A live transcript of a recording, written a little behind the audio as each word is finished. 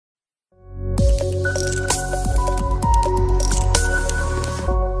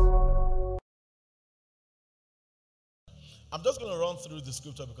I'm just going to run through the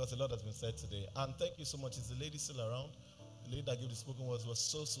scripture because a lot has been said today. And thank you so much. Is the lady still around? The lady that gave the spoken words was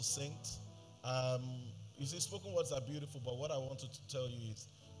so succinct. You see, spoken words are beautiful, but what I wanted to tell you is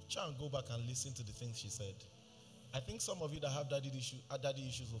try and go back and listen to the things she said. I think some of you that have daddy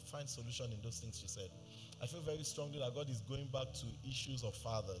issues will find solution in those things she said. I feel very strongly that God is going back to issues of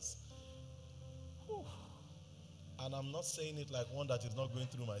fathers. Whew. And I'm not saying it like one that is not going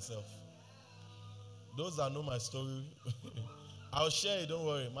through myself. Those that know my story, I'll share it, don't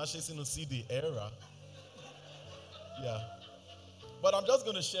worry. Mashe no see the era. Yeah. But I'm just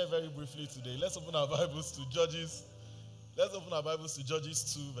going to share very briefly today. Let's open our Bibles to Judges. Let's open our Bibles to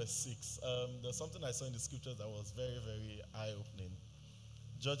Judges 2, verse 6. There's something I saw in the scriptures that was very, very eye-opening.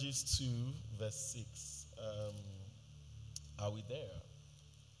 Judges 2, verse 6. Are we there?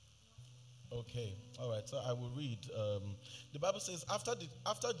 Okay, all right, so I will read. The Bible says, after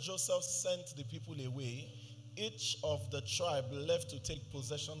Joseph sent the people away, each of the tribe left to take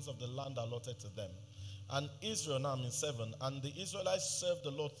possessions of the land allotted to them. And Israel, now I'm in 7, and the Israelites served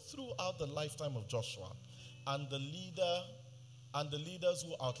the Lord throughout the lifetime of Joshua, and the leaders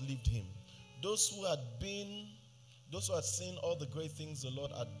who outlived him. Those who had seen all the great things the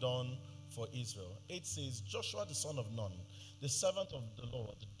Lord had done for Israel. 8 says, Joshua the son of Nun, the servant of the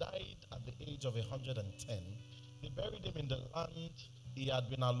Lord, died at the age of 110. They buried him in the land he had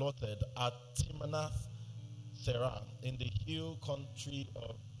been allotted at Timnath Serah in the hill country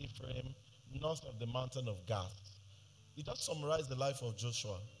of Ephraim, north of the mountain of Gath. He just summarized the life of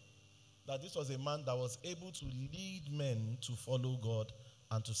Joshua, that this was a man that was able to lead men to follow God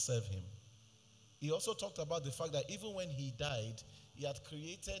and to serve him. He also talked about the fact that even when he died, he had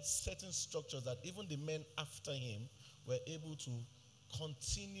created certain structures that even the men after him were able to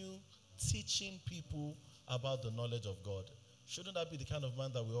continue teaching people about the knowledge of God. Shouldn't that be the kind of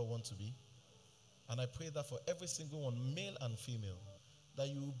man that we all want to be? And I pray that for every single one, male and female, that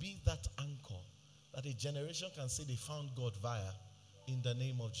you will be that anchor, that a generation can say they found God via, in the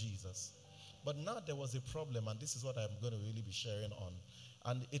name of Jesus. But now there was a problem, and this is what I'm going to really be sharing on.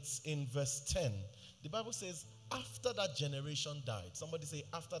 And it's in verse 10. The Bible says, after that generation died. Somebody say,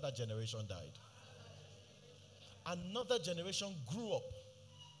 after that generation died. Another generation grew up.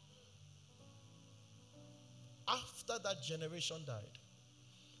 After that generation died,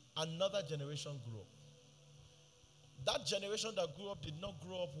 another generation grew up. That generation that grew up did not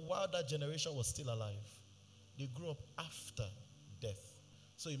grow up while that generation was still alive. They grew up after death.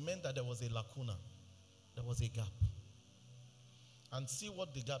 So it meant that there was a lacuna. There was a gap. And see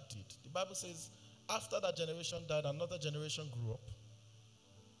what the gap did. The Bible says, after that generation died, another generation grew up,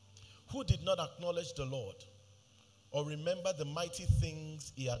 who did not acknowledge the Lord or remember the mighty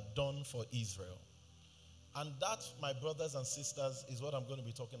things he had done for Israel. And that, my brothers and sisters, is what I'm going to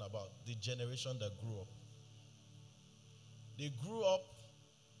be talking about, the generation that grew up. They grew up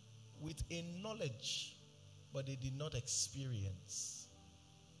with a knowledge, but they did not experience.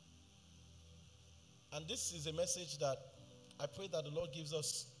 And this is a message that I pray that the Lord gives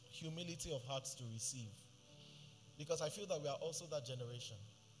us humility of hearts to receive. Because I feel that we are also that generation.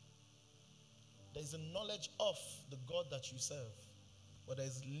 There is a knowledge of the God that you serve, but there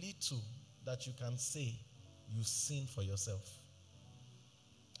is little that you can say you've seen for yourself.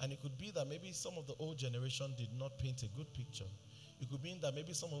 And it could be that maybe some of the old generation did not paint a good picture. It could mean that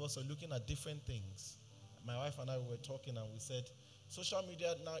maybe some of us are looking at different things. My wife and I were talking and we said, social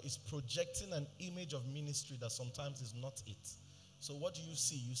media now is projecting an image of ministry that sometimes is not it. So what do you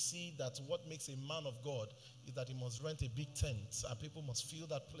see? You see that what makes a man of God is that he must rent a big tent and people must fill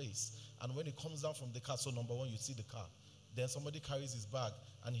that place. And when he comes down from the car, so number one, you see the car. Then somebody carries his bag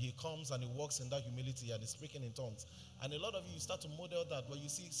and he comes and he walks in that humility and is speaking in tongues. And a lot of you start to model that, but you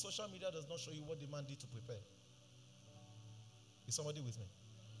see, social media does not show you what the man did to prepare. Is somebody with me?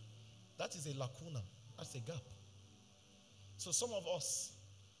 That is a lacuna. That's a gap. So some of us,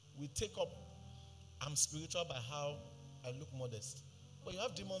 we take up, I'm spiritual by how I look modest. But you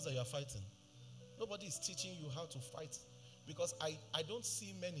have demons that you are fighting. Nobody is teaching you how to fight. Because I don't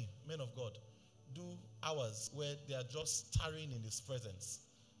see many men of God do hours where they are just tarrying in his presence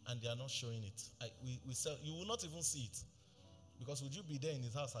and they are not showing it. You will not even see it. Because would you be there in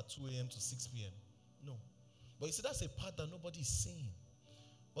his house at 2 a.m. to 6 p.m.? No. But you see, that's a part that nobody is seeing.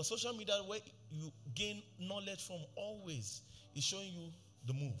 But social media, where you gain knowledge from always, is showing you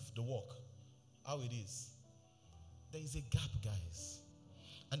the move, the walk, how it is. There is a gap, guys.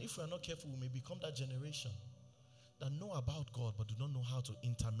 And if we are not careful, we may become that generation that know about God but do not know how to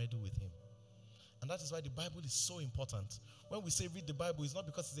intermeddle with him. And that is why the Bible is so important. When we say read the Bible, it's not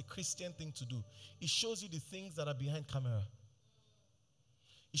because it's a Christian thing to do. It shows you the things that are behind camera.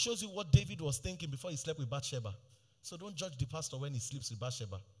 It shows you what David was thinking before he slept with Bathsheba. So don't judge the pastor when he sleeps with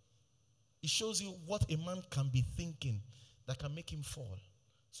Bathsheba. It shows you what a man can be thinking that can make him fall.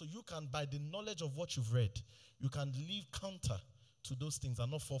 So you can, by the knowledge of what you've read, you can live counter to those things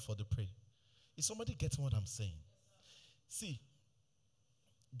and not fall for the prey. Is somebody getting what I'm saying? See,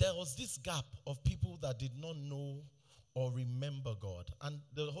 there was this gap of people that did not know or remember God. And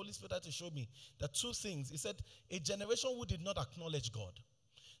the Holy Spirit had to show me that two things. He said, a generation who did not acknowledge God.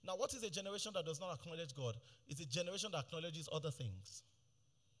 Now, what is a generation that does not acknowledge God? It's a generation that acknowledges other things.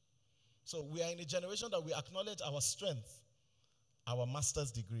 So we are in a generation that we acknowledge our strength, our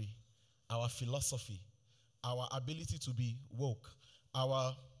master's degree, our philosophy, our ability to be woke,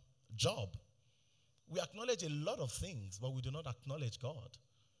 our job. We acknowledge a lot of things, but we do not acknowledge God.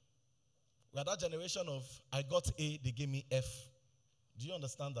 We are that generation of, I got A, they gave me F. Do you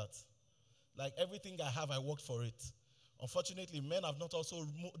understand that? Like everything I have, I worked for it. Unfortunately, men have not also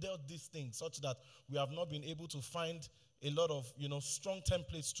modeled these things such that we have not been able to find a lot of, strong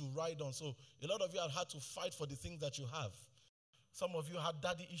templates to ride on. So a lot of you have had to fight for the things that you have. Some of you had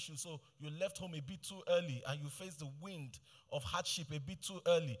daddy issues, so you left home a bit too early and you faced the wind of hardship a bit too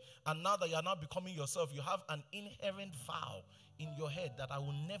early. And now that you are now becoming yourself, you have an inherent vow in your head that I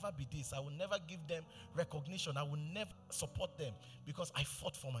will never be this. I will never give them recognition. I will never support them because I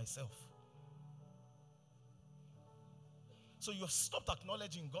fought for myself. So you've stopped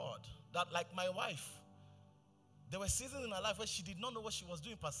acknowledging God. That like my wife, there were seasons in her life where she did not know what she was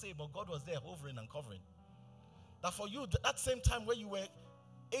doing per se, but God was there hovering and covering. That for you, that same time where you were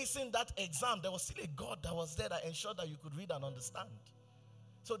acing that exam, there was still a God that was there that ensured that you could read and understand.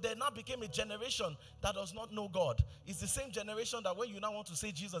 So there now became a generation that does not know God. It's the same generation that when you now want to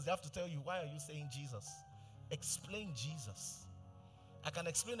say Jesus, they have to tell you, why are you saying Jesus? Explain Jesus. I can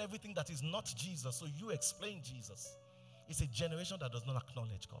explain everything that is not Jesus, so you explain Jesus. It's a generation that does not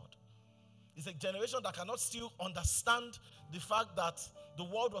acknowledge God. It's a generation that cannot still understand the fact that the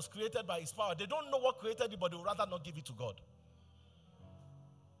world was created by His power. They don't know what created it, but they would rather not give it to God.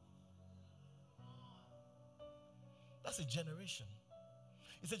 That's a generation.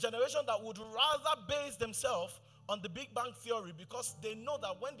 It's a generation that would rather base themselves on the Big Bang Theory because they know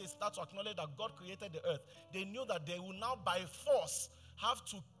that when they start to acknowledge that God created the earth, they knew that they will now by force have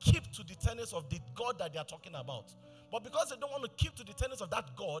to keep to the tenets of the God that they are talking about. But because they don't want to keep to the tenets of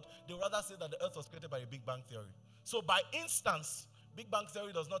that God, they would rather say that the earth was created by a Big Bang Theory. So by instance, Big Bang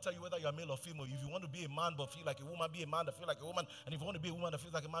Theory does not tell you whether you are male or female. If you want to be a man but feel like a woman, be a man that feel like a woman. And if you want to be a woman that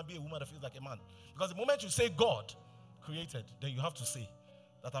feels like a man, be a woman that feels like a man. Because the moment you say God created, then you have to say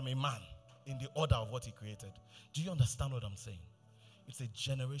that I'm a man in the order of what He created. Do you understand what I'm saying? It's a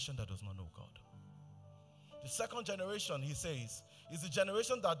generation that does not know God. The second generation, he says, is the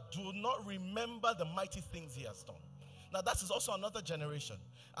generation that do not remember the mighty things He has done. Now that is also another generation.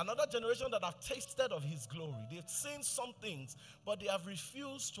 Another generation that have tasted of His glory. They've seen some things, but they have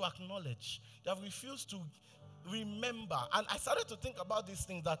refused to acknowledge. They have refused to remember. And I started to think about these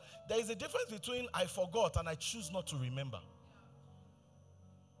things, that there is a difference between I forgot and I choose not to remember.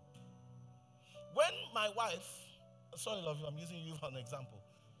 When my wife, sorry love you, I'm using you for an example.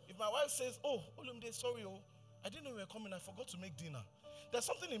 If my wife says, oh, Olumide, sorry, I didn't know you were coming, I forgot to make dinner. There's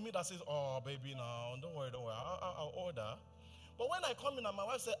something in me that says, oh, baby, now, don't worry, I'll order. But when I come in and my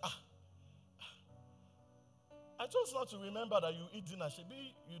wife says, I chose not to remember that you eat dinner.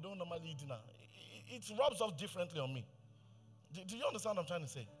 Shebi, you don't normally eat dinner. It rubs off differently on me. Do you understand what I'm trying to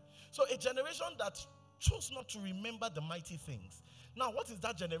say? So a generation that chose not to remember the mighty things. Now, what is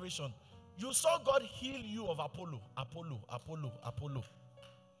that generation? You saw God heal you of Apollo.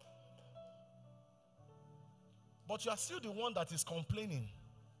 But you are still the one that is complaining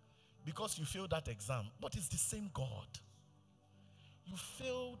because you failed that exam. But it's the same God. You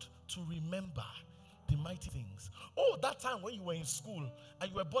failed to remember the mighty things. Oh, that time when you were in school and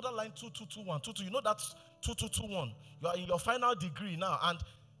you were borderline 2221. You know that's 2221. You are in your final degree now and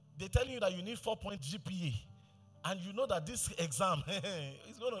they're telling you that you need 4-point GPA. And you know that this exam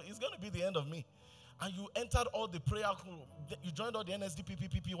is going to be the end of me. And you entered all the prayer, you joined all the NSDP,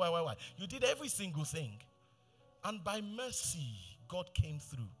 PPP, YYY. You did every single thing. And by mercy, God came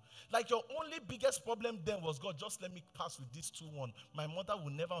through. Like your only biggest problem then was, God, just let me pass with this 2-1. My mother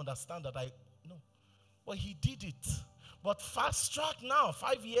will never understand that no. But He did it. But fast track now,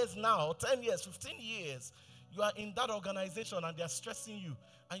 5 years now, 10 years, 15 years, you are in that organization and they are stressing you.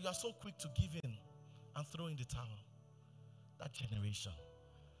 And you are so quick to give in and throw in the towel. That generation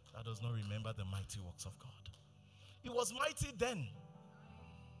that does not remember the mighty works of God. It was mighty then.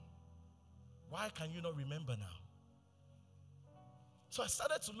 Why can you not remember now? So I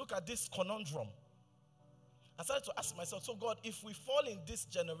started to look at this conundrum. I started to ask myself, so God, if we fall in this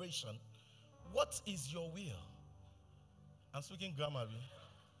generation, what is your will? I'm speaking grammar.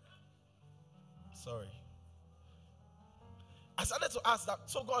 Sorry. I started to ask that,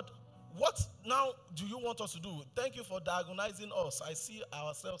 so God, what now do you want us to do? Thank you for diagonizing us. I see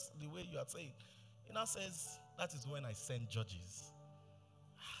ourselves the way you are saying. He now says, that is when I send judges.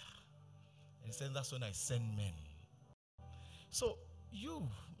 And he said, that's when I send men. So you,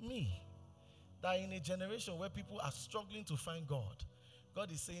 me, that in a generation where people are struggling to find God,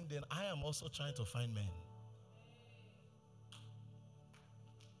 God is saying then I am also trying to find men.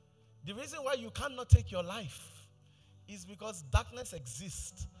 The reason why you cannot take your life is because darkness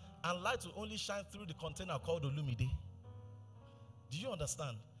exists and light will only shine through the container called Olumide. Do you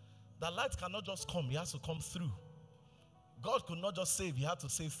understand? That light cannot just come, it has to come through. God could not just save, he had to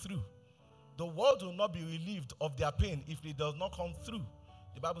save through. The world will not be relieved of their pain if it does not come through.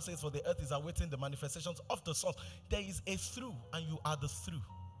 The Bible says, for the earth is awaiting the manifestations of the sons. There is a through, and you are the through.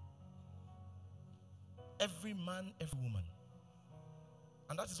 Every man, every woman.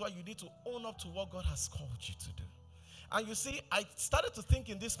 And that is why you need to own up to what God has called you to do. And you see, I started to think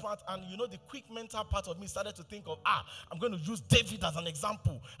in this part, and you know, the quick mental part of me started to think of, I'm going to use David as an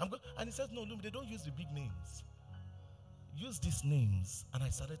example. And he said, no, they don't use the big names. Use these names. And I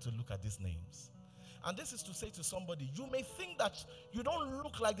started to look at these names. And this is to say to somebody, you may think that you don't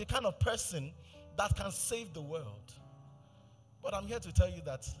look like the kind of person that can save the world. But I'm here to tell you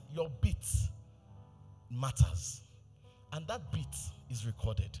that your beat matters. And that beat is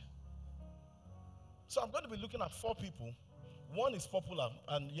recorded. So I'm going to be looking at 4 people. 1 is popular,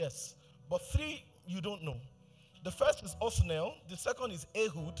 and yes, but 3 you don't know. The first is Othniel. The second is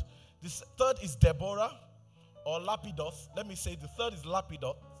Ehud. The third is Deborah or Lapidoth. Let me say the third is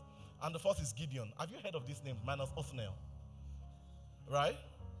Lapidoth. And the fourth is Gideon. Have you heard of these names minus Othniel? Right?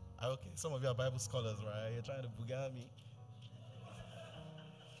 Okay, some of you are Bible scholars, right? You're trying to booger me.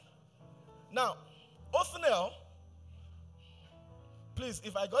 Now, Othniel, please,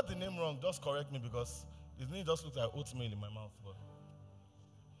 if I got the name wrong, just correct me because his name just looks like oatmeal in my mouth. But.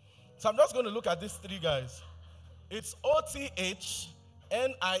 So I'm just going to look at these 3 guys. It's Othniel.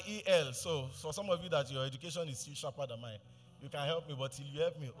 So for some of you that your education is sharper than mine, you can help me, but till you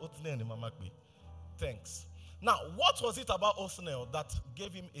help me, Othniel in Mamakbe. Thanks. Now, what was it about Othniel that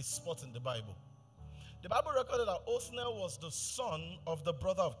gave him a spot in the Bible? The Bible recorded that Othniel was the son of the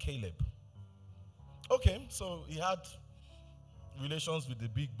brother of Caleb. Okay, so he had relations with the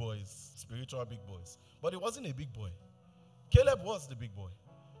big boys, spiritual big boys. But he wasn't a big boy. Caleb was the big boy.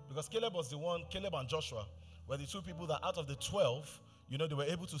 Because Caleb was the one, Caleb and Joshua were the 2 people that out of the 12, you know, they were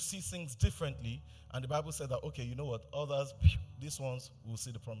able to see things differently. And the Bible said that, okay, you know what, others, these ones will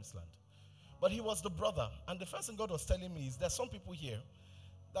see the promised land. But he was the brother. And the first thing God was telling me is there's some people here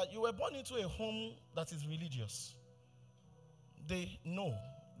that you were born into a home that is religious. They know,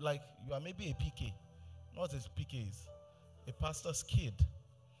 like you are maybe a PK, not as PK is, a pastor's kid.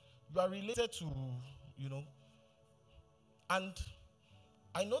 You are related to, you know, and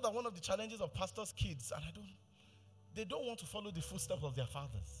I know that one of the challenges of pastors' kids, and they don't want to follow the footsteps of their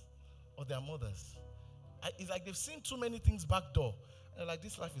fathers or their mothers. It's like they've seen too many things back door. And they're like,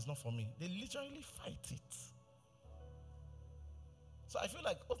 this life is not for me. They literally fight it. So I feel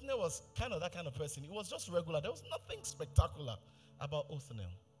like Othniel was kind of that kind of person. He was just regular. There was nothing spectacular about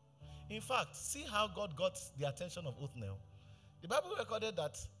Othniel. In fact, see how God got the attention of Othniel. The Bible recorded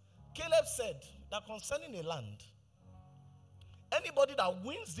that Caleb said that concerning a land, anybody that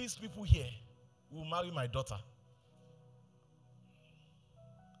wins these people here will marry my daughter.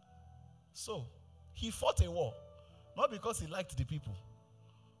 So, he fought a war, not because he liked the people,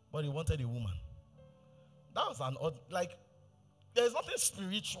 but he wanted a woman. That was there's nothing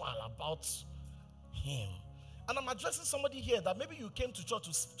spiritual about him. And I'm addressing somebody here that maybe you came to church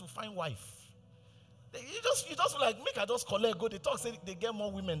to find wife. You just like, make I just collect, go. They talk, say they get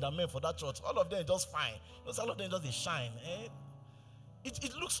more women than men for that church. All of them are just fine. All of them just they shine.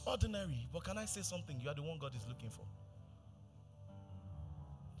 It looks ordinary, but can I say something? You are the one God is looking for.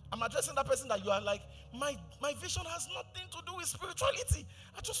 I'm addressing that person that you are like, my vision has nothing to do with spirituality.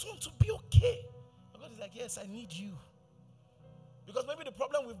 I just want to be okay. And God is like, yes, I need you. Because maybe the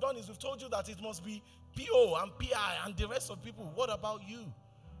problem we've done is we've told you that it must be PO and PI and the rest of people. What about you?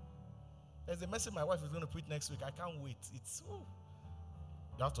 There's a message my wife is going to preach next week. I can't wait.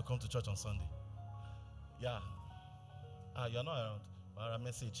 You have to come to church on Sunday. Yeah. You're not around. Our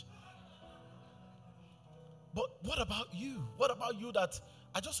message. But what about you? What about you that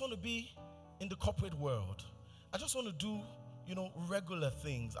I just want to be in the corporate world? I just want to do, regular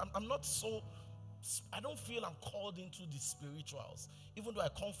things. I'm not so, I don't feel I'm called into the spirituals, even though I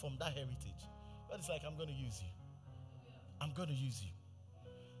come from that heritage. But it's like, I'm going to use you. I'm going to use you.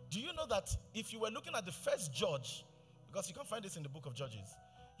 Do you know that if you were looking at the first judge, Because you can find this in the book of Judges.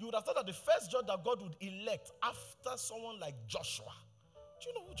 You would have thought that the first judge that God would elect after someone like Joshua. Do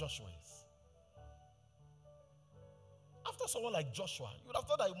you know who Joshua is? After someone like Joshua, you would have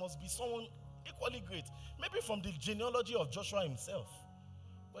thought that it must be someone equally great. Maybe from the genealogy of Joshua himself.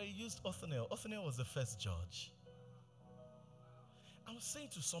 But he used Othniel. Othniel was the first judge. I'm saying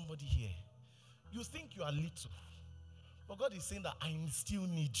to somebody here, you think you are little. But God is saying that I still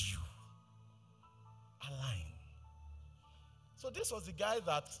need you. Align. So this was the guy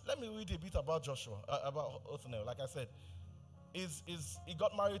that, let me read a bit about Joshua, about Othniel. Like I said, he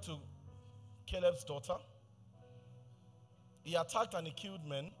got married to Caleb's daughter. He attacked and he killed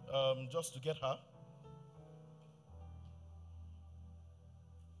men just to get her.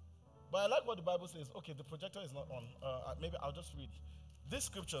 But I like what the Bible says. Okay, the projector is not on. Maybe I'll just read this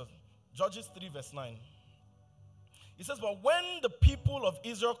scripture, Judges 3 verse 9. It says, but when the people of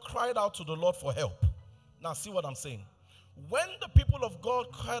Israel cried out to the Lord for help. Now see what I'm saying. When the people of Israel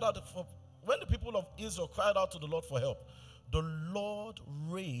cried out to the Lord for help, the Lord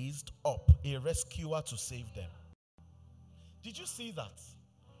raised up a rescuer to save them. Did you see that?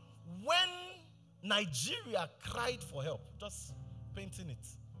 When Nigeria cried for help, just painting it,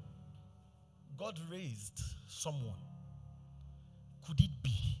 God raised someone. Could it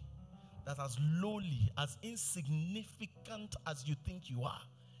be that as lowly, as insignificant as you think you are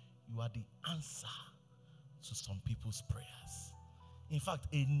the answer to some people's prayers? In fact,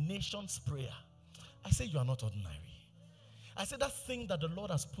 a nation's prayer. I say you are not ordinary. I say that thing that the Lord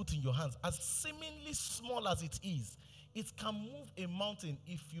has put in your hands, as seemingly small as it is, it can move a mountain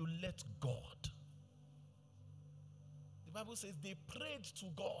if you let God. The Bible says they prayed to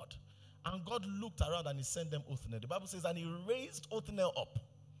God, and God looked around and he sent them Othniel. The Bible says, and he raised Othniel up,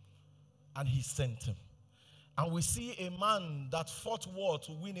 and he sent him. And we see a man that fought war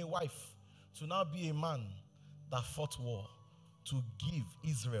to win a wife to now be a man that fought war to give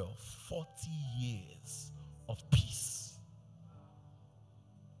Israel 40 years of peace.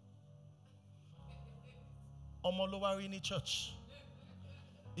 Omolowari in the church.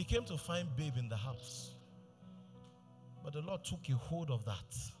 He came to find babe in the house. But the Lord took a hold of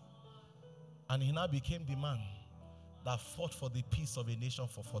that. And he now became the man that fought for the peace of a nation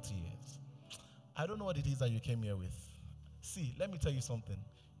for 40 years. I don't know what it is that you came here with. See, let me tell you something.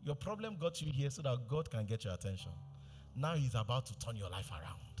 Your problem got you here so that God can get your attention. Now he's about to turn your life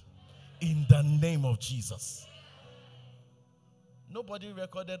around. In the name of Jesus. Nobody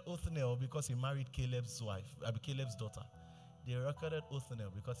recorded Othniel because he married Caleb's daughter. They recorded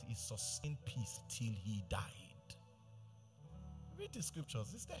Othniel because he sustained peace till he died. Read the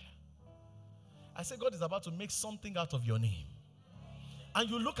scriptures, it's there. I say God is about to make something out of your name. And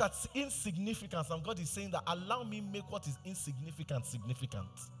you look at insignificance, and God is saying that allow me make what is insignificant significant.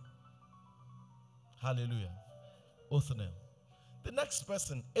 Hallelujah. Othniel. The next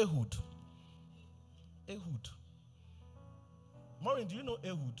person, Ehud. Ehud. Maureen, do you know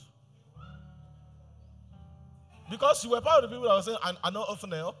Ehud? Because you were part of the people that were saying, I know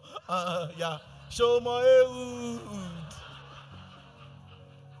Othniel. Yeah. Show my Ehud.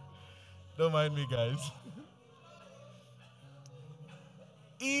 Don't mind me, guys.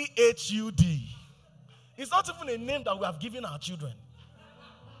 E-H-U-D. It's not even a name that we have given our children.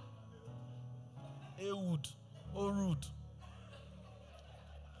 Ehud. Orud.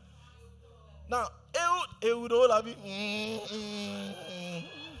 Now, Ehud Owolabi.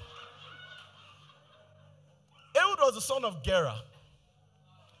 Ehud was the son of Gera.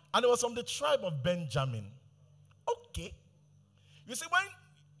 And it was from the tribe of Benjamin. Okay. You see, when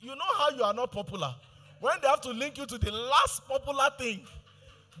you know how you are not popular, when they have to link you to the last popular thing,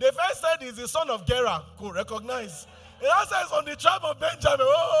 they first said he's the son of Gera. Cool, recognize. It also says on the tribe of Benjamin.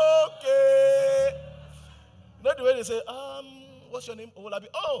 Okay. You know the way they say, what's your name? Owolabi.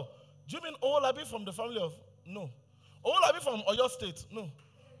 Oh, do you mean Owolabi from the family of? No. Owolabi from Oyo State? No.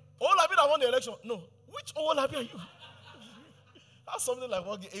 Owolabi that won the election? No. Which Owolabi are you? That's something like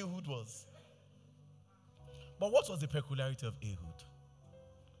what Ehud was. But what was the peculiarity of Ehud?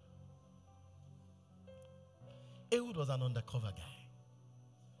 Ehud was an undercover guy.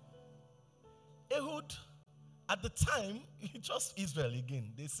 Ehud, at the time, he just Israel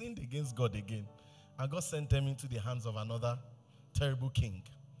again. They sinned against God again. And God sent them into the hands of another terrible king.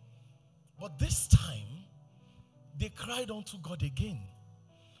 But this time, they cried unto God again.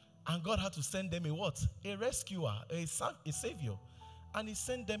 And God had to send them a what? A rescuer, a savior. And he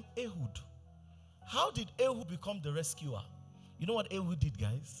sent them Ehud. How did Ehud become the rescuer? You know what Ehud did,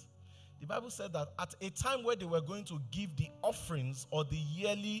 guys? The Bible said that at a time where they were going to give the offerings or the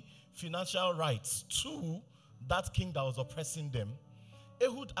yearly financial rights to that king that was oppressing them,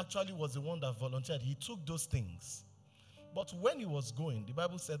 Ehud actually was the one that volunteered. He took those things But when he was going, the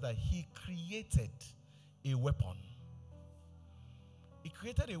Bible said that he created a weapon. He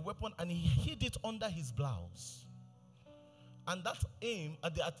created a weapon and he hid it under his blouse. And that aim,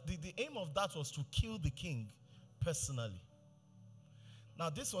 the aim of that was to kill the king personally. Now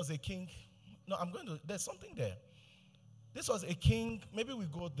this was a king. No, there's something there. This was a king. Maybe we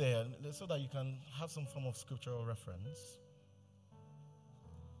go there so that you can have some form of scriptural reference.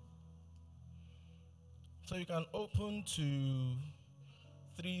 So you can open to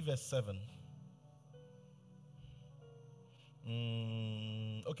 3 verse 7.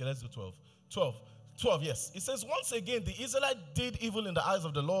 Okay, let's do 12. 12, yes. It says, once again, the Israelites did evil in the eyes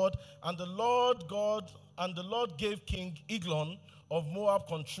of the Lord, and the Lord gave King Eglon of Moab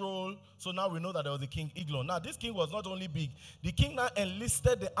control. So now we know that there was a King Eglon. Now, this king was not only big. The king now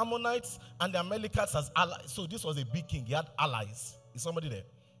enlisted the Ammonites and the Amalekites as allies. So this was a big king. He had allies. Is somebody there?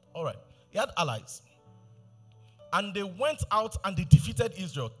 All right. He had allies. And they went out and they defeated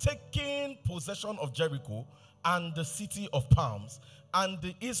Israel, taking possession of Jericho and the city of palms. And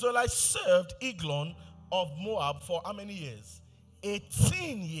the Israelites served Eglon of Moab for how many years?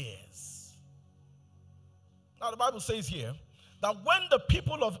 18 years. Now the Bible says here that when the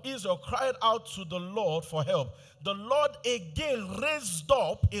people of Israel cried out to the Lord for help, the Lord again raised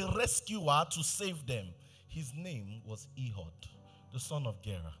up a rescuer to save them. His name was Ehud, the son of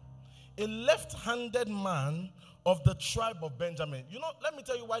Gera, a left-handed man of the tribe of Benjamin. You know, let me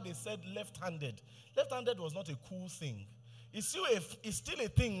tell you why they said left-handed. Left-handed was not a cool thing. It's still a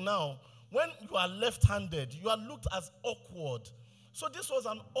thing now. When you are left-handed, you are looked as awkward. So this was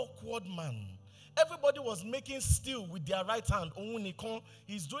an awkward man. Everybody was making steel with their right hand.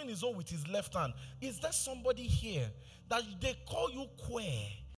 He's doing his own with his left hand. Is there somebody here that they call you queer?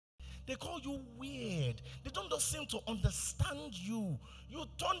 They call you weird. They don't just seem to understand you. You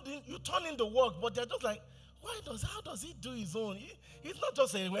turn in the work, but they're just like, how does he do his own? He's not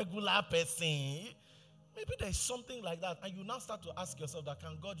just a regular person. Maybe there's something like that. And you now start to ask yourself that,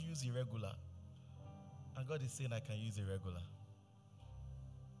 can God use irregular? And God is saying, I can use irregular.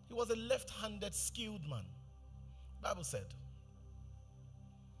 He was a left-handed skilled man. The Bible said.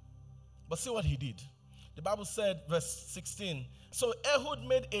 But see what he did. The Bible said, verse 16. So Ehud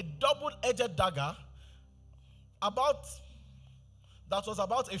made a double-edged dagger that was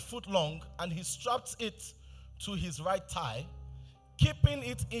about a foot long, and he strapped it to his right thigh, keeping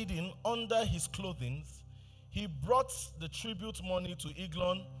it hidden under his clothing. He brought the tribute money to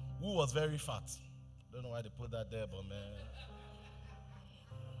Eglon, who was very fat. Don't know why they put that there, but man.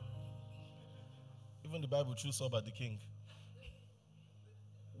 Even the Bible chose about the king.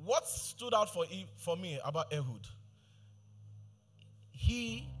 What stood out for me about Ehud?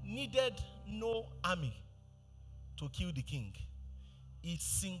 He needed no army to kill the king. He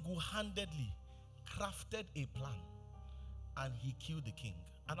single-handedly crafted a plan and he killed the king.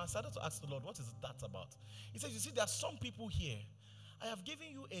 And I started to ask the Lord, what is that about? He says, you see, there are some people here. I have given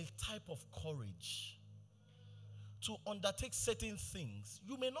you a type of courage to undertake certain things.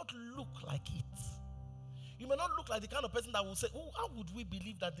 You may not look like it. You may not look like the kind of person that will say, oh, how would we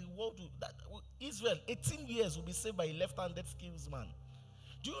believe that Israel, 18 years, will be saved by a left-handed skills man?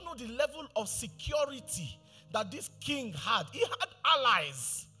 Do you know the level of security that this king had? He had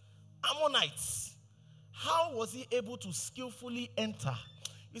allies, Ammonites. How was he able to skillfully enter?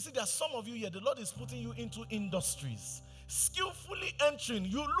 You see, there are some of you here, the Lord is putting you into industries. Skillfully entering,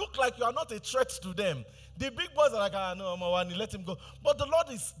 you look like you are not a threat to them. The big boys are like, no, let him go. But the Lord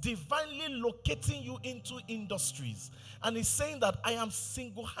is divinely locating you into industries. And he's saying that I am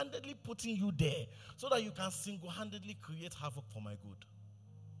single-handedly putting you there so that you can single-handedly create havoc for my good.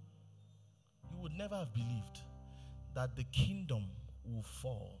 You would never have believed that the kingdom will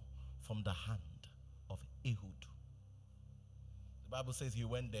fall from the hand of Ehud. The Bible says he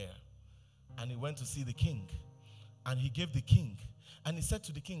went there and he went to see the king. And he gave the king. And he said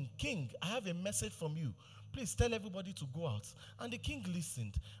to the king, King, I have a message from you. Please tell everybody to go out. And the king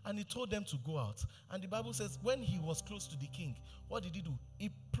listened. And he told them to go out. And the Bible says when he was close to the king, what did he do?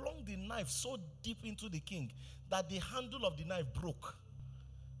 He plunged the knife so deep into the king that the handle of the knife broke.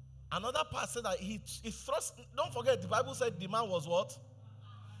 Another part said that he thrust. Don't forget, the Bible said the man was what?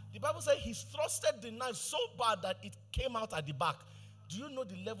 The Bible said he thrusted the knife so bad that it came out at the back. Do you know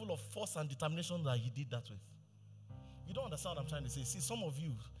the level of force and determination that he did that with? You don't understand what I'm trying to say. See, some of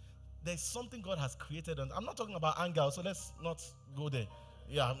you, there's something God has created. And I'm not talking about anger, so let's not go there.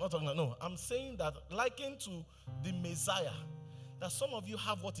 Yeah, I'm not talking about, no. I'm saying that likened to the Messiah, that some of you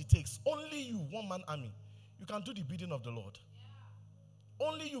have what it takes. Only you, one-man army, you can do the bidding of the Lord. Yeah.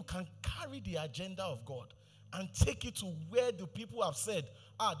 Only you can carry the agenda of God and take it to where the people have said,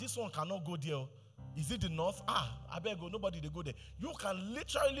 this one cannot go there. Is it the north? I better go. Nobody they go there. You can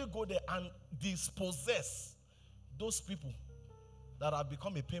literally go there and dispossess those people that have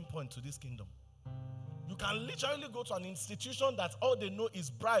become a pain point to this kingdom. You can literally go to an institution that all they know is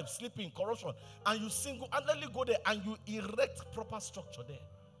bribes, sleeping, corruption, and you single-handedly go there and you erect proper structure there.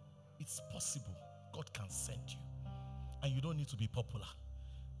 It's possible. God can send you. And you don't need to be popular.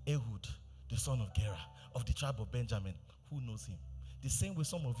 Ehud, the son of Gera, of the tribe of Benjamin, who knows him? The same way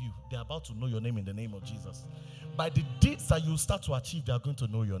some of you, they're about to know your name in the name of Jesus. By the deeds that you start to achieve, they are going to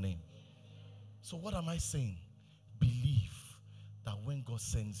know your name. So what am I saying? Believe that when God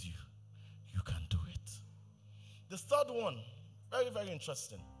sends you, you can do it. The third one, very, very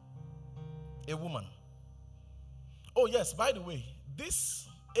interesting. A woman. Oh yes, by the way, this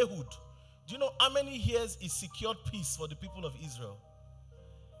Ehud, do you know how many years he secured peace for the people of Israel?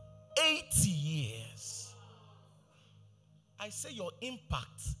 80 years. I say your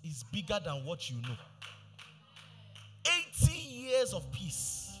impact is bigger than what you know. 80 years of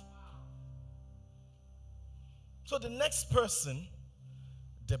peace. So the next person,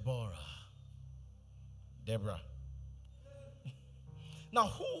 Deborah. Now,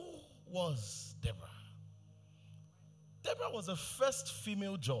 who was Deborah? Deborah was the first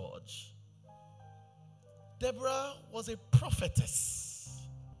female judge. Deborah was a prophetess.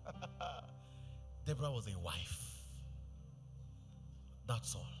 Deborah was a wife.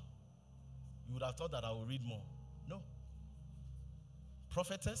 That's all. You would have thought that I would read more. No.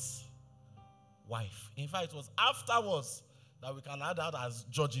 Prophetess, wife. In fact, it was afterwards that we can add that as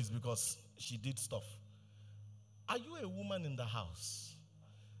judges because she did stuff. Are you a woman in the house?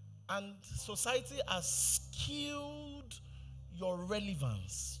 And society has skewed your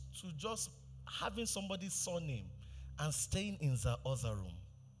relevance to just having somebody's surname and staying in the other room.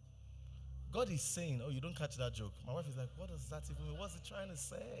 God is saying, oh, you don't catch that joke. My wife is like, what does that even mean? What's he trying to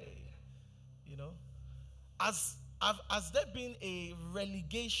say? You know? Has there been a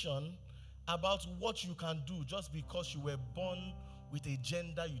relegation about what you can do just because you were born with a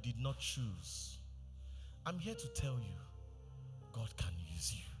gender you did not choose? I'm here to tell you, God can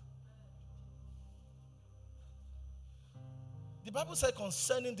use you. The Bible said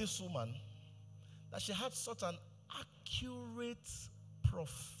concerning this woman that she had such an accurate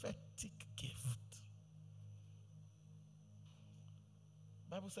prophetic gift.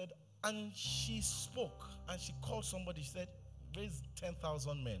 The Bible said, and she spoke and she called somebody. She said, raise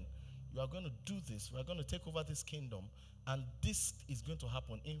 10,000 men. You are going to do this. We are going to take over this kingdom. And this is going to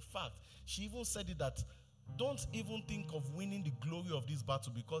happen. In fact, she even said it that don't even think of winning the glory of this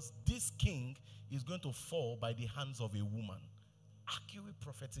battle because this king is going to fall by the hands of a woman. Accurate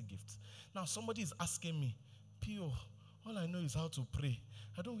prophetic gift. Now somebody is asking me, Pio, all I know is how to pray.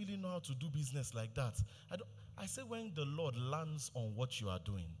 I don't really know how to do business like that. I say when the Lord lands on what you are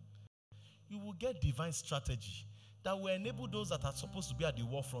doing, you will get divine strategy that will enable those that are supposed to be at the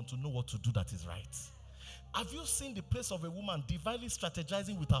war front to know what to do that is right. Have you seen the place of a woman divinely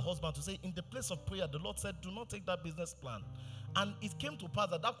strategizing with her husband to say, in the place of prayer, the Lord said, do not take that business plan. And it came to pass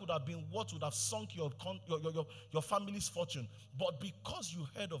that could have been what would have sunk your family's fortune. But because you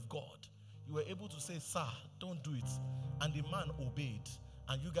heard of God, you were able to say, sir, don't do it. And the man obeyed.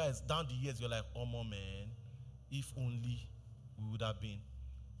 And you guys, down the years, you're like, oh, man, if only we would have been.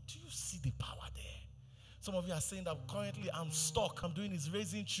 Do you see the power there? Some of you are saying that currently I'm stuck. I'm doing is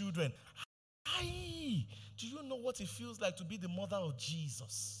raising children. Aye. Do you know what it feels like to be the mother of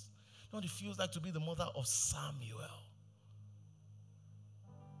Jesus? You know what it feels like to be the mother of Samuel?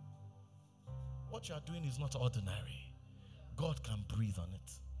 What you are doing is not ordinary. God can breathe on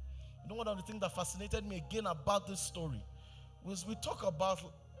it. You know, one of the things that fascinated me again about this story was we talk about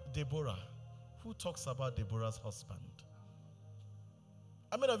Deborah. Who talks about Deborah's husband?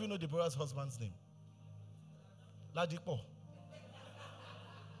 How many of you know Deborah's husband's name? Ladipo.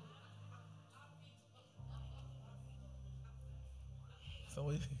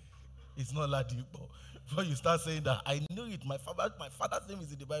 So it's not Ladipo. Before you start saying that, I knew it. My father's name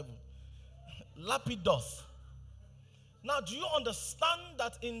is in the Bible. Lapidus. Now, do you understand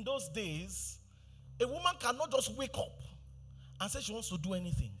that in those days, a woman cannot just wake up and say she wants to do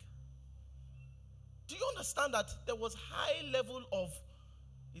anything? Do you understand that there was high level of,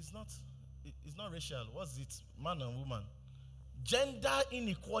 it's not racial, what's it, man and woman? Gender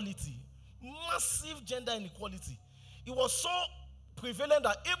inequality, massive gender inequality. It was so prevalent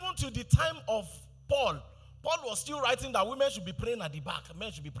that even to the time of Paul was still writing that women should be praying at the back,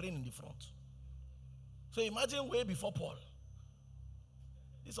 men should be praying in the front. So imagine way before Paul.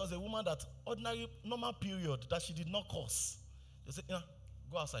 This was a woman that ordinary, normal period that she did not cause. They said,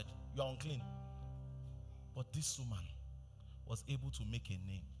 go outside, you are unclean. But this woman was able to make a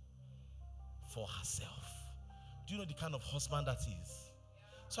name for herself. Do you know the kind of husband that is?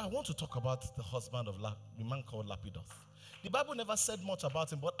 So I want to talk about the husband of the man called Lapidus. The Bible never said much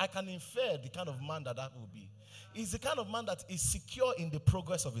about him, but I can infer the kind of man that will be. He's the kind of man that is secure in the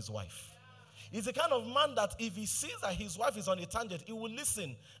progress of his wife. He's the kind of man that if he sees that his wife is on a tangent, he will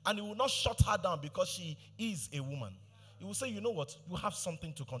listen and he will not shut her down because she is a woman. He will say, you know what? You have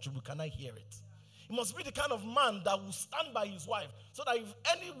something to contribute. Can I hear it? He must be the kind of man that will stand by his wife so that if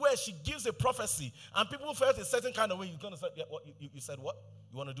anywhere she gives a prophecy and people felt a certain kind of way, he's going to say, yeah, what, you said what?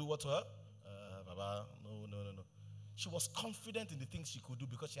 You want to do what to her? Baba, no. She was confident in the things she could do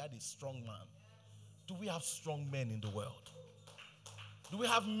because she had a strong man. Do we have strong men in the world? Do we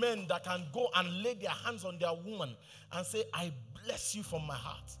have men that can go and lay their hands on their woman and say, I bless you from my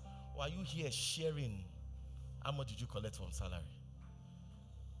heart? Or are you here sharing? How much did you collect from salary?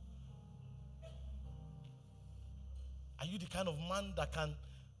 Are you the kind of man that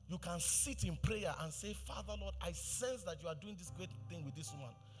you can sit in prayer and say, Father, Lord, I sense that you are doing this great thing with this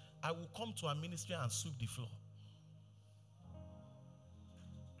woman. I will come to our ministry and sweep the floor.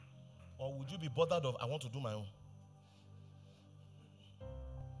 Or would you be bothered of, I want to do my own?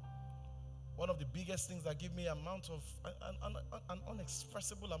 One of the biggest things that give me an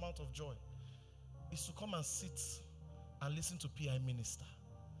unexpressible amount of joy is to come and sit and listen to PI minister.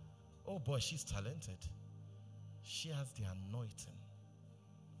 Oh boy, she's talented. She has the anointing.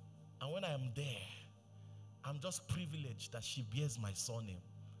 And when I am there, I'm just privileged that she bears my surname.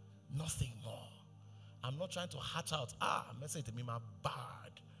 Nothing more. I'm not trying to hatch out, message to me, my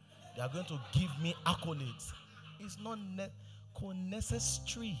bad. They are going to give me accolades. It's not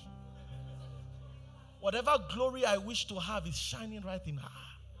necessary. Whatever glory I wish to have is shining right in her.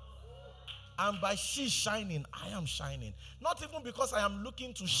 And by she shining, I am shining. Not even because I am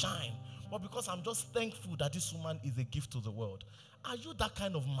looking to shine, but because I'm just thankful that this woman is a gift to the world. Are you that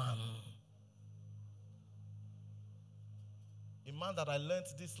kind of man? A man that I learned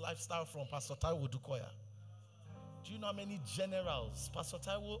this lifestyle from, Pastor Taiwo Odukoya. Do you know how many generals Pastor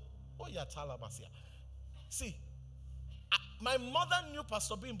Taiwo Odukoya? See, my mother knew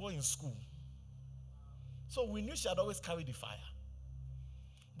Pastor Bimbo in school. So we knew she had always carried the fire.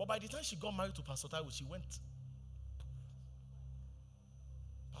 But by the time she got married to Pastor Taiwo, she went.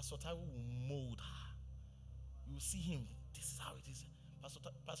 Pastor Taiwo will mold her. You will see him. This is how it is.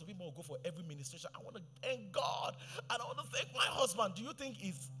 Pastor Bimbo will go for every ministration. I want to thank God. And I want to thank my husband. Do you think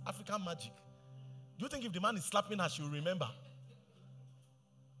it's African magic? Do you think if the man is slapping her, she will remember?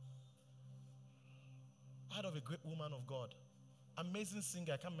 I heard of a great woman of God. Amazing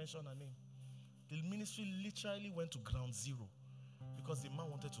singer. I can't mention her name. The ministry literally went to ground zero because the man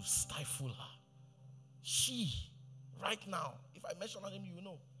wanted to stifle her. She, right now, if I mention her name, you will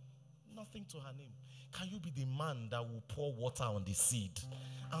know. Nothing to her name. Can you be the man that will pour water on the seed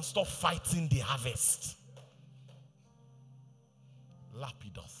and stop fighting the harvest?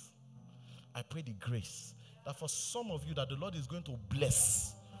 Lapidus. I pray the grace that for some of you that the Lord is going to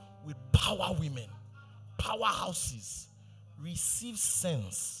bless with power women, powerhouses, receive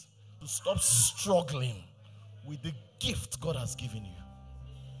sense to stop struggling with the gift God has given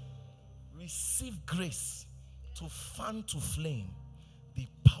you. Receive grace to fan to flame the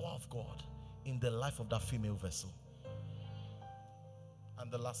power of God in the life of that female vessel.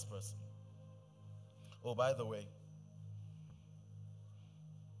 And the last person. Oh, by the way,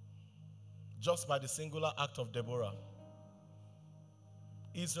 just by the singular act of Deborah,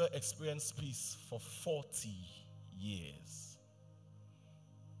 Israel experienced peace for 40 years.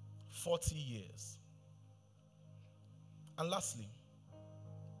 40 years. And lastly,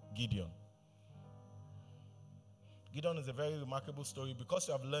 Gideon. Gideon is a very remarkable story. Because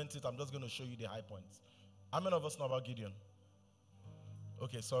you have learned it, I'm just going to show you the high points. How many of us know about Gideon?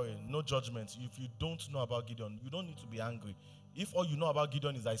 Okay, sorry, no judgment. If you don't know about Gideon, you don't need to be angry. If all you know about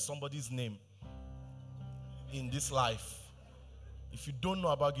Gideon is that somebody's name in this life, if you don't know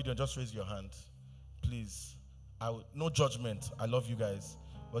about Gideon, just raise your hand. Please. No judgment. I love you guys.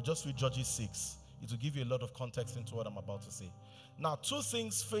 But just read Judges 6. It will give you a lot of context into what I'm about to say. Now, two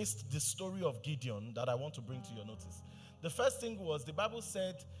things faced the story of Gideon that I want to bring to your notice. The first thing was, the Bible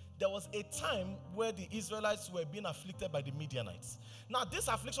said there was a time where the Israelites were being afflicted by the Midianites. Now, this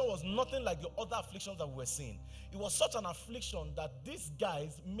affliction was nothing like the other afflictions that we were seeing. It was such an affliction that these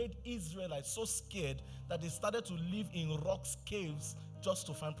guys made Israelites so scared that they started to live in rocks, caves, just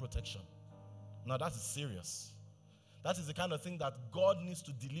to find protection. Now, that is serious. That is the kind of thing that God needs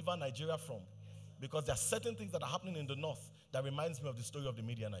to deliver Nigeria from. Because there are certain things that are happening in the north that reminds me of the story of the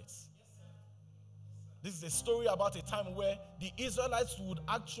Midianites. This is a story about a time where the Israelites would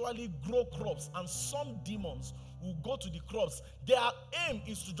actually grow crops, and some demons will go to the crops. Their aim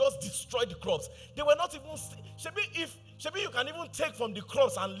is to just destroy the crops. They were not even, Shebi, you can even take from the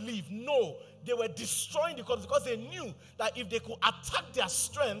crops and leave. No, they were destroying the crops because they knew that if they could attack their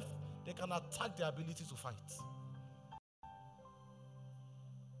strength, they can attack their ability to fight.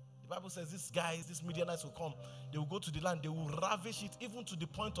 The Bible says these Midianites will come, they will go to the land, they will ravish it even to the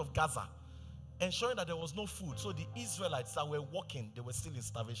point of Gaza, ensuring that there was no food. So the Israelites that were walking, they were still in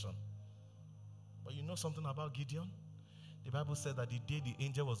starvation. But you know something about Gideon? The Bible said that the day the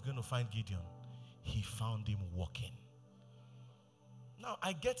angel was going to find Gideon, he found him walking. Now,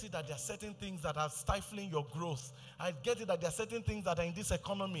 I get it that there are certain things that are stifling your growth. I get it that there are certain things that are in this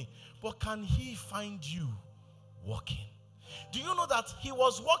economy. But can he find you walking? Do you know that he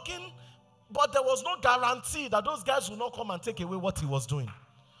was walking, but there was no guarantee that those guys will not come and take away what he was doing?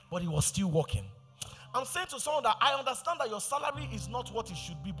 But he was still walking. I'm saying to someone that I understand that your salary is not what it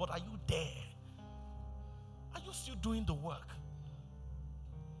should be, but are you there? Are you still doing the work?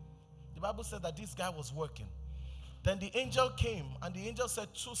 The Bible said that this guy was working. Then the angel came, and the angel said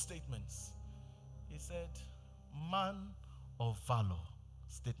two statements. He said, man of valor.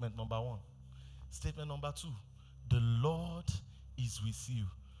 Statement number one. Statement number two, the Lord is with you.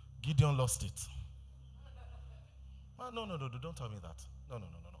 Gideon lost it. No, don't tell me that. No.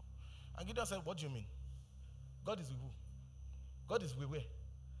 And Gideon said, what do you mean? God is with who? God is with where?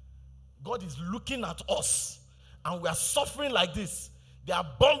 God is looking at us, and we are suffering like this. They are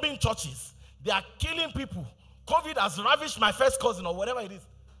bombing churches. They are killing people. COVID has ravished my first cousin or whatever it is.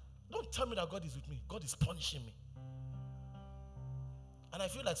 Don't tell me that God is with me. God is punishing me. And I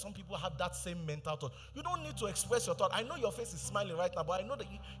feel like some people have that same mental thought. You don't need to express your thought. I know your face is smiling right now, but I know that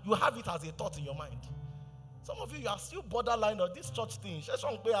you have it as a thought in your mind. Some of you are still borderline on this church thing. Hey.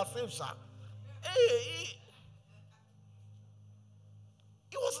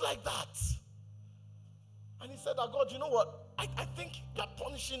 It was like that. And he said that, God, you know what? I think you're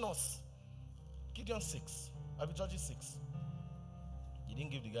punishing us. Gideon 6. I mean, Judges 6. He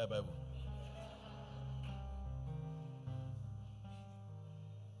didn't give the guy a Bible.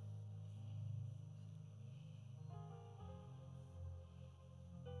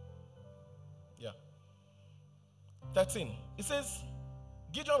 Yeah. 13. It says,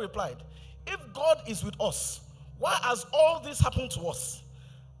 Gideon replied, if God is with us, why has all this happened to us?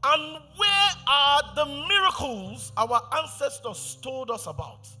 And where are the miracles our ancestors told us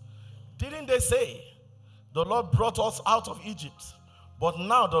about? Didn't they say, the Lord brought us out of Egypt, but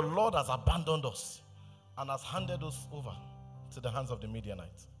now the Lord has abandoned us and has handed us over to the hands of the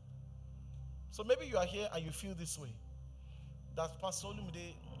Midianites? So maybe you are here and you feel this way. That Pastor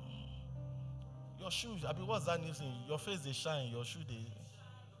Olumide, your shoes, I mean, what's that new thing? Your face, they shine, your shoe, they...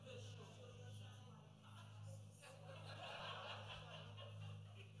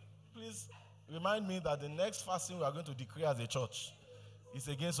 Please remind me that the next fasting we are going to declare as a church is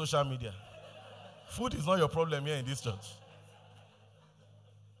against social media. Food is not your problem here in this church.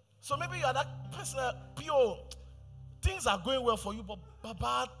 So maybe you are that person that, Pio, things are going well for you, but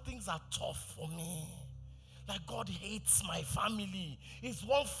Baba, things are tough for me. Like God hates my family. It's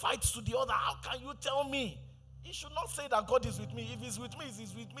one fight to the other. How can you tell me? He should not say that God is with me. If he's with me,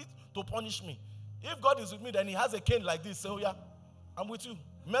 he's with me to punish me. If God is with me, then he has a cane like this. Say, oh yeah, I'm with you.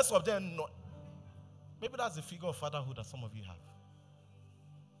 Mess of them, not. Maybe that's the figure of fatherhood that some of you have.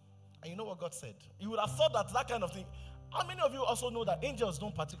 And you know what God said? You would have thought that kind of thing. How many of you also know that angels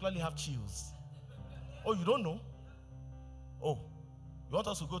don't particularly have chills? Oh, you don't know? Oh, you want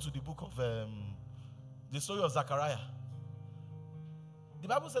us to go to the book of the story of Zechariah? The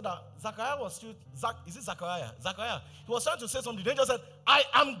Bible said that Zechariah was still, is it Zechariah? Zechariah. He was trying to say something. The angel said, I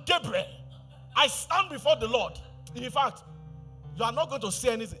am Gabriel. I stand before the Lord. In fact, you are not going to say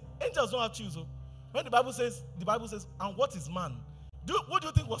anything. Angels don't have chills. So when the Bible says, and what is man? What do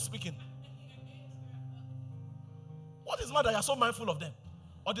you think was speaking? What is man that you are so mindful of them?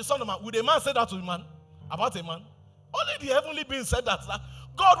 Or the son of man? Would a man say that to a man? About a man? Only the heavenly being said that. Like,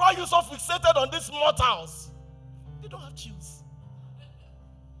 God, why are you so fixated on these mortals? They don't have chills.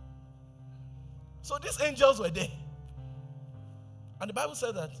 So these angels were there. And the Bible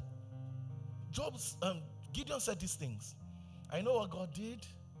said that Gideon said these things. I know what God did.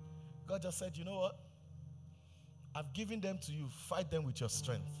 God just said, you know what? I've given them to you. Fight them with your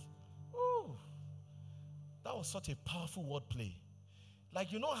strength. Ooh, that was such a powerful wordplay.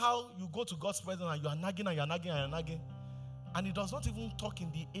 Like, you know how you go to God's presence and you are nagging and you're nagging and you're nagging, and He does not even talk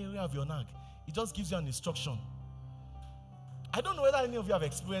in the area of your nag. He just gives you an instruction. I don't know whether any of you have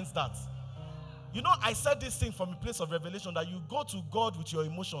experienced that. You know, I said this thing from a place of revelation that you go to God with your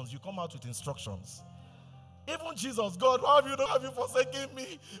emotions, you come out with instructions. Even Jesus, God, why have you forsaken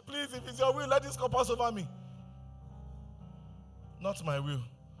me? Please, if it's your will, let this cup pass over me. Not my will,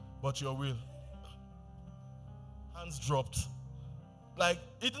 but your will. Hands dropped. Like,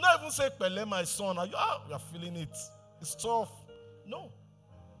 it did not even say, Pele, my son. You are feeling it. It's tough. No.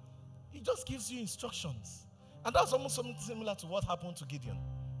 He just gives you instructions. And that's almost something similar to what happened to Gideon.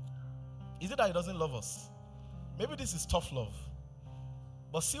 Is it that he doesn't love us? Maybe this is tough love.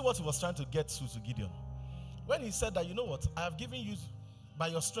 But see what he was trying to get to Gideon. When he said that, you know what, I have given you by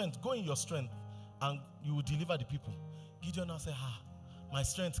your strength, go in your strength, and you will deliver the people. Gideon now said, my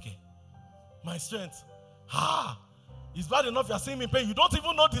strength, okay? My strength. It's bad enough you are seeing me in pain. You don't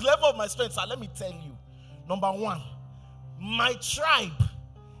even know the level of my strength. So let me tell you. Number one, my tribe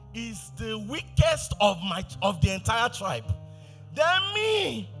is the weakest of the entire tribe. Then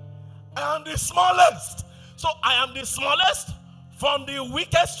me, I am the smallest. So I am the smallest from the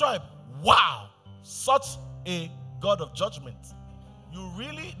weakest tribe. Wow. Such a God of judgment. You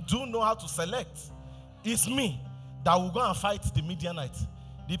really do know how to select. It's me that will go and fight the Midianite.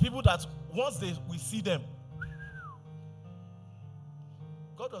 The people that once we see them,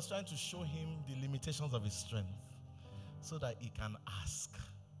 God was trying to show him the limitations of his strength so that he can ask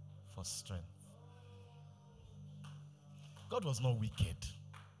for strength. God was not wicked.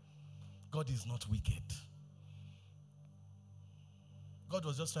 God is not wicked. God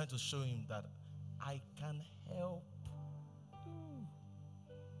was just trying to show him that I can help.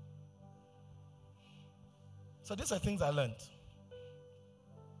 So these are things I learned.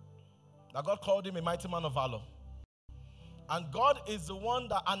 That God called him a mighty man of valor. And God is the one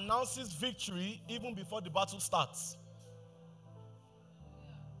that announces victory even before the battle starts.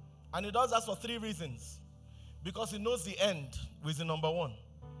 And he does that for 3 reasons. Because he knows the end, reason number 1.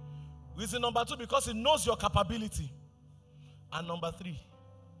 Reason number 2, because he knows your capability. And number 3,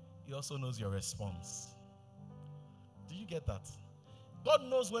 he also knows your response. Do you get that? God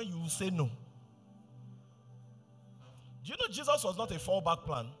knows when you will say no. Do you know Jesus was not a fallback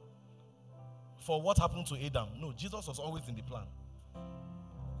plan for what happened to Adam? No, Jesus was always in the plan.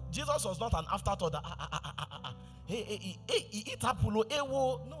 Jesus was not an afterthought that, eat apple, no.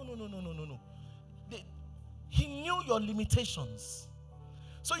 He knew your limitations.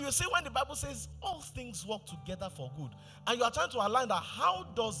 So you see when the Bible says all things work together for good, and you are trying to align that, how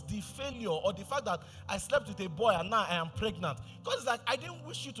does the failure or the fact that I slept with a boy and now I am pregnant, because it's like I didn't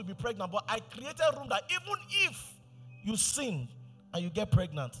wish you to be pregnant, but I created room that even if you sin and you get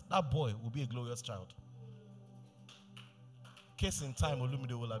pregnant, that boy will be a glorious child. Case in time,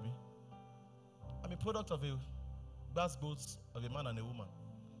 Olumide Owolabi. I'm a product of a bass boat of a man and a woman.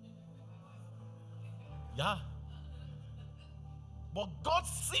 Yeah. But God,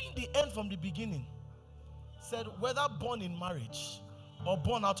 seeing the end from the beginning, said, whether born in marriage or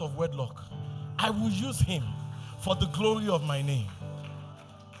born out of wedlock, I will use him for the glory of my name.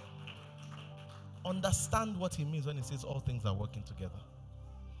 Understand what he means when he says all things are working together.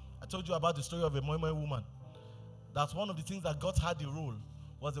 I told you about the story of a Moi woman. That's one of the things that God had the role,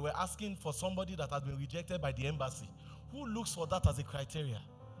 was they were asking for somebody that had been rejected by the embassy. Who looks for that as a criteria?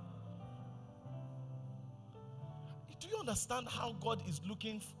 Do you understand how God is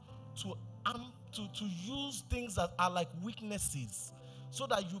looking to use things that are like weaknesses so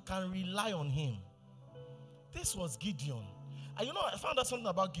that you can rely on him? This was Gideon. And you know, I found out something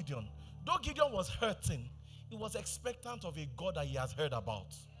about Gideon. Though Gideon was hurting, he was expectant of a God that he has heard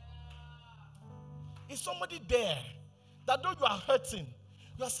about. Is somebody there that though you are hurting,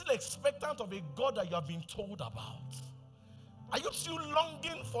 you are still expectant of a God that you have been told about? Are you still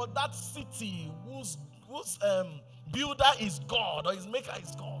longing for that city whose builder is God or his maker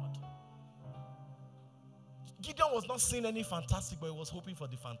is God? Gideon was not seeing any fantastic, but he was hoping for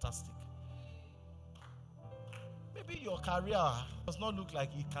the fantastic. Maybe your career does not look like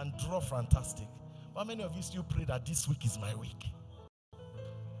it can draw fantastic. But how many of you still pray that this week is my week?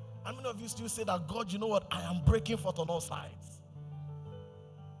 How many of you still say that, God, you know what? I am breaking forth on all sides.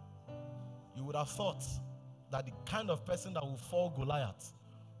 You would have thought that the kind of person that will fall Goliath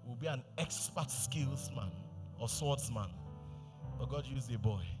will be an expert skillsman or swordsman. But God used a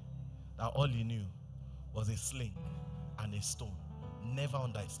boy that all he knew was a sling and a stone. Never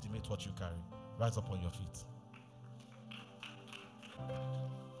underestimate what you carry. Rise up on your feet.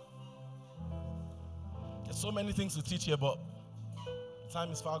 There's so many things to teach here, but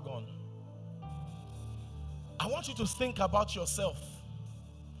time is far gone. I want you to think about yourself.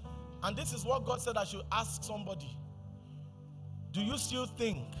 And this is what God said I should ask somebody. Do you still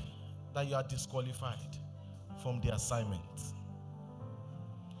think that you are disqualified from the assignment?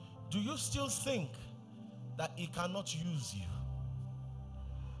 Do you still think that he cannot use you?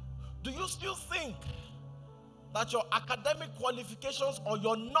 Do you still think that your academic qualifications or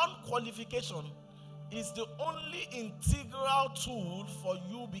your non-qualification is the only integral tool for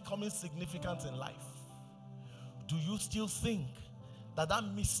you becoming significant in life? Do you still think that that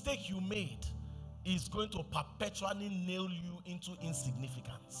mistake you made is going to perpetually nail you into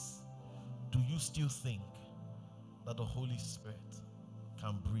insignificance? Do you still think that the Holy Spirit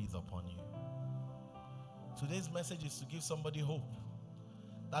can breathe upon you? Today's message is to give somebody hope.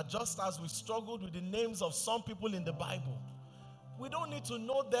 That just as we struggled with the names of some people in the Bible, we don't need to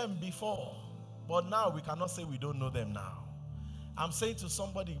know them before, but now we cannot say we don't know them now. I'm saying to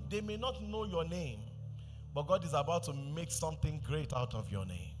somebody, they may not know your name, but God is about to make something great out of your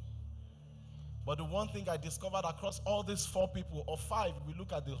name. But the one thing I discovered across all these 4 people, or 5, we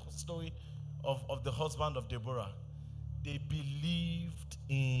look at the story of the husband of Deborah, they believed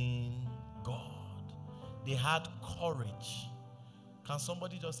in God. They had courage. Can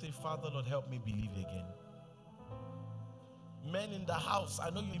somebody just say, Father, Lord, help me believe again? Men in the house,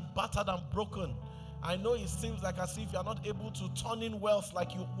 I know you're battered and broken. I know it seems like as if you're not able to turn in wealth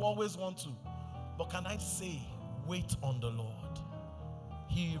like you always want to. But can I say, wait on the Lord.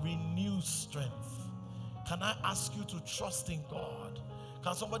 He renews strength. Can I ask you to trust in God?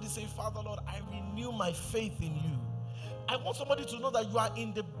 Can somebody say, Father, Lord, I renew my faith in you. I want somebody to know that you are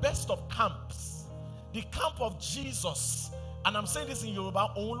in the best of camps. The camp of Jesus. And I'm saying this in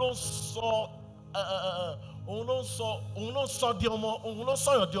Yoruba.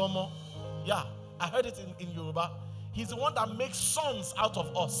 Yeah, I heard it in Yoruba. He's the one that makes sons out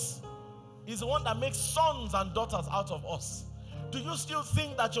of us. He's the one that makes sons and daughters out of us. Do you still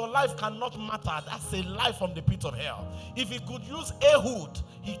think that your life cannot matter? That's a lie from the pit of hell. If he could use Ehud,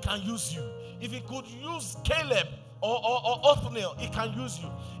 he can use you. If he could use Caleb or Othniel, he can use you.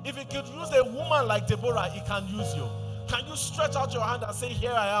 If he could use a woman like Deborah, he can use you. Can you stretch out your hand and say,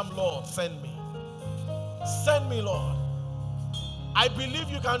 here I am, Lord, send me. Send me, Lord. I believe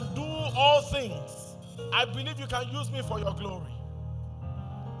you can do all things. I believe you can use me for your glory.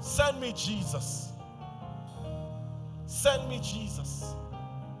 Send me, Jesus. Send me, Jesus.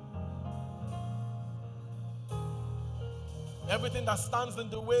 Everything that stands in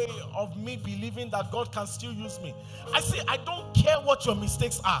the way of me believing that God can still use me. I don't care what your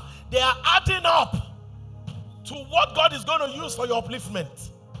mistakes are. They are adding up to what God is going to use for your upliftment.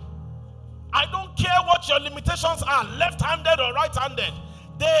 I don't care what your limitations are, left-handed or right-handed.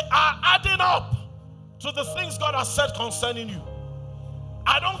 They are adding up to the things God has said concerning you.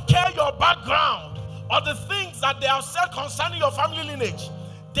 I don't care your background or the things that they have said concerning your family lineage.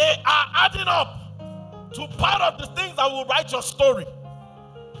 They are adding up to part of the things that will write your story.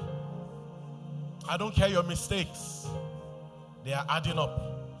 I don't care your mistakes. They are adding up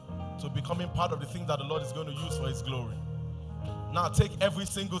to becoming part of the things that the Lord is going to use for his glory. Now take every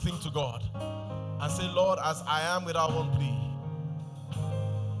single thing to God and say, Lord, as I am without one plea,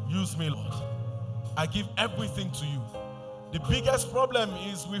 use me, Lord. I give everything to you. The biggest problem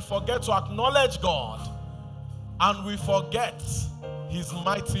is we forget to acknowledge God and we forget his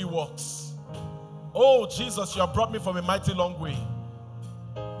mighty works. Oh, Jesus, you have brought me from a mighty long way.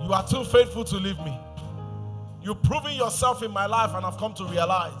 You are too faithful to leave me. You've proven yourself in my life and I've come to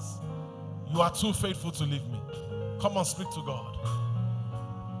realize you are too faithful to leave me. Come on, speak to God.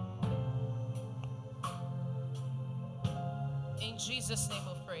 In Jesus' name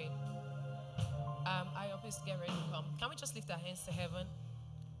we pray. I hope it's get ready to come. Can we just lift our hands to heaven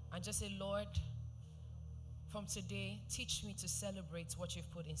and just say, Lord, from today, teach me to celebrate what you've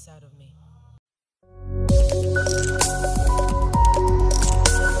put inside of me.